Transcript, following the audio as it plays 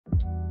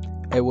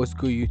Hey, what's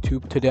good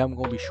YouTube? Today I'm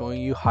going to be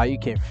showing you how you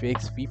can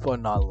fix FIFA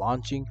not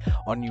launching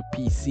on your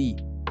PC.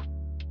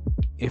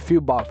 If you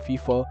bought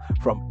FIFA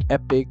from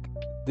Epic,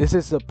 this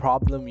is the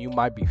problem you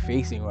might be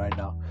facing right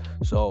now.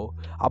 So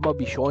I'm going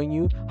to be showing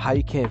you how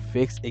you can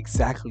fix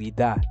exactly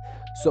that.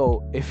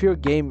 So if your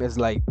game is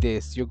like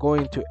this, you're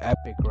going to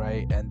Epic,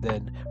 right? And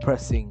then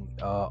pressing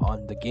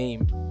on the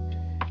game,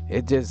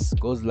 it just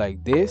goes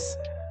like this.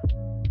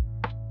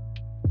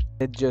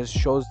 It just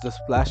shows the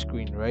splash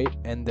screen, right?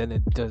 And then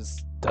it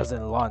just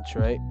doesn't launch,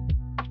 right?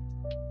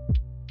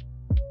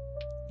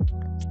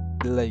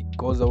 It like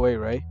goes away,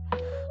 right?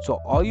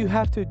 So all you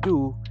have to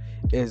do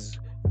is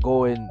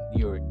go in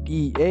your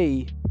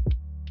EA,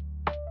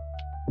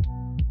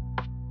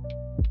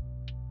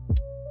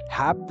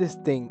 have this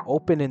thing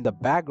open in the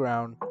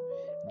background,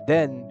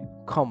 then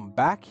come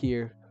back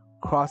here,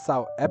 cross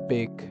out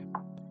Epic,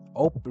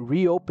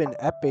 reopen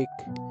Epic,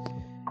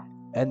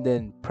 and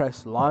then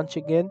press launch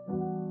again.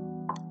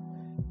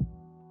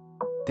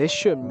 This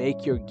should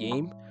make your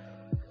game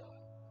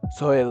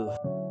so it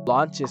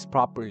launches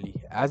properly.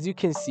 As you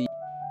can see,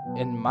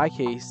 in my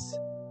case,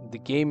 the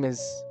game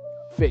is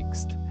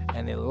fixed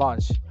and it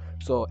launched.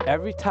 So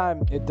every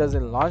time it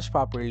doesn't launch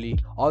properly,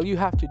 all you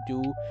have to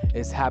do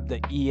is have the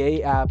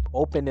EA app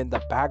open in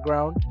the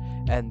background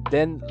and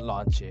then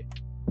launch it.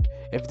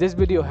 If this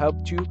video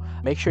helped you,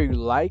 make sure you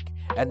like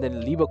and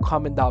then leave a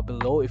comment down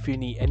below if you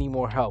need any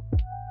more help.